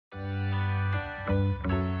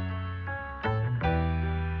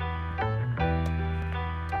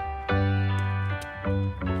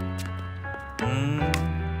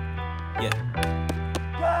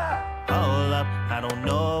Hold up, I don't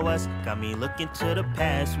know what's got me looking to the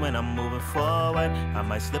past when I'm moving forward. I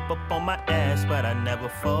might slip up on my ass, but I never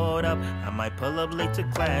fold up. I might pull up late to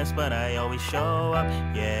class, but I always show up.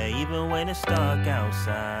 Yeah, even when it's dark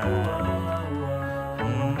outside.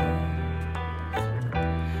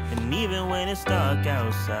 And even when it's dark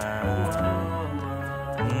outside.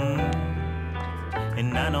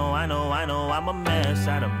 And I know I'm a mess.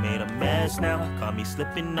 I done made a mess now. Caught me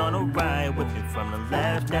slipping on a ride, whipping from the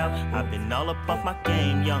left now. I've been all up off my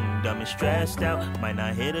game, young, dumb, and stressed out. Might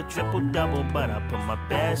not hit a triple-double, but I put my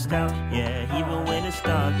best out. Yeah, even when it's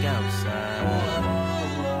dark outside.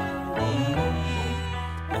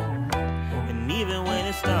 And even when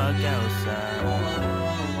it's dark outside.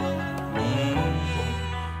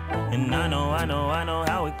 And I know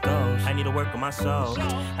how it goes. I need to work on my soul.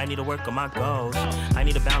 I need to work on my goals. I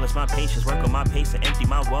need to balance my patience, work on my pace and empty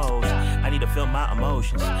my woes. I need to feel my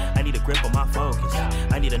emotions. I need to grip on my focus.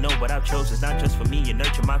 I need to know what I've chosen, it's not just for me and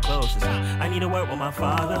nurture my closest. I need to work with my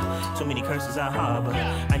father. Too many curses I harbor.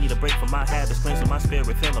 I need to break from my habits, cleansing my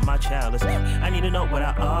spirit, filling my chalice. I need to know what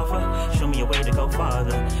I offer. Show me a way to go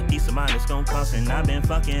farther. Peace of mind is gon' cost, and I've been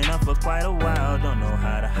fucking up for quite a while. Don't know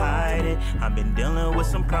how to hide it. I've been dealing with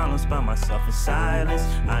some problems by myself in silence.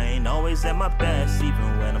 I ain't always at my best,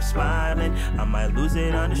 even when I'm smiling. I might lose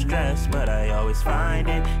it under stress, but I always find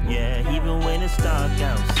it. Yeah, even when it's dark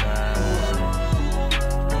outside.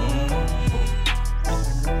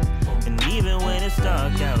 And even when it's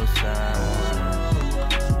dark outside.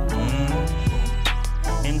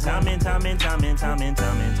 And time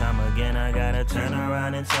again, I gotta turn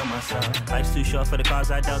around and tell myself life's too short for the cause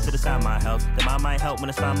I dealt to decide my health. The mind might help when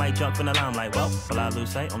the spine might jump from the limelight. Well, will I lose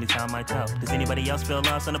sight? Only time might tell. Does anybody else feel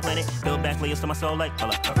lost on the planet? Build back layers to my soul like,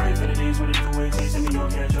 hold up. I pray for the days when the new way chasing me, don't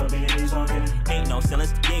catch up, being these on getting. Ain't no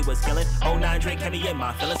ceilings, the game was killing. 09 Drake had me in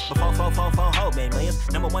my feelings. Before 4 made millions.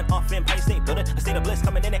 Number one off Empire State Building. A state of bliss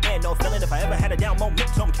coming in the air, no feeling. If I ever had a down moment,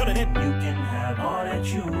 so I'm killing it. You can have all that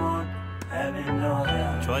you want.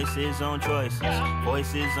 Choices on choices,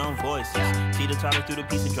 voices on voices. See the topic through the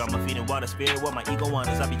piece of drama, feeding water, spirit, what my ego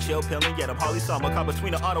wants. I be chill pilling, yet I'm Harley Summer. Caught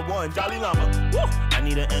between the auto one, Jolly Llama. Woo! I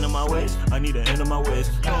need an end of my ways, I need an end of my ways.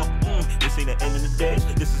 This ain't the end of the days,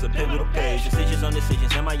 this is a pivotal page. Decisions on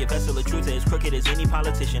decisions, am I your vessel of truth? As crooked as any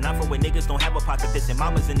politician. I'm for when niggas don't have a pot to piss in.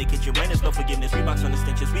 Mama's in the kitchen, rain is no forgiveness. Reeboks on the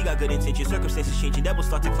stenches, we got good intentions. Circumstances changing, devils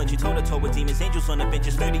start to clench you. Toe to toe with demons, angels on the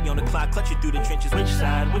benches. 30 on the clock, clutch you through the trenches. Which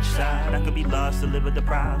side, which side? I could be lost, deliver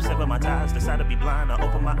deprived, sever my ties, decide to be blind, I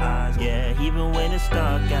open my eyes. Yeah, even when it's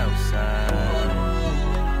dark outside.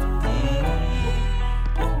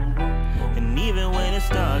 And even when it's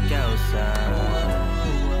dark outside.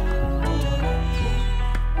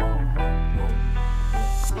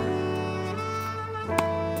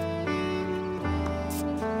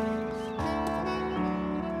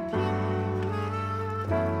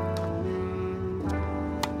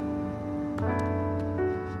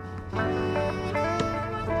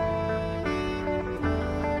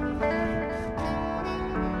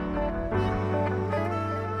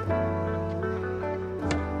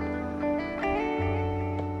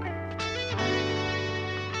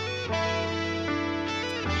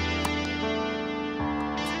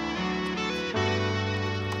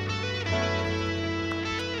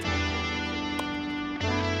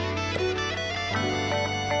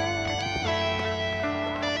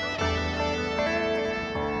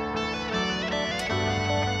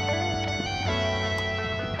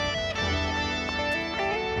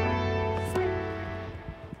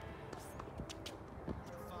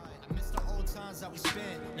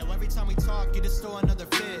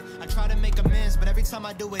 Time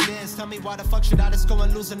I do it ends, tell me why the fuck should I just go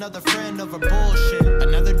and lose another friend over bullshit?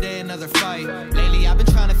 Another day, another fight. Lately I've been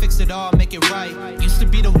trying to fix it all, make it right. Used to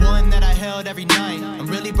be the one that I held every night. I'm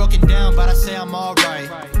really broken down, but I say I'm alright.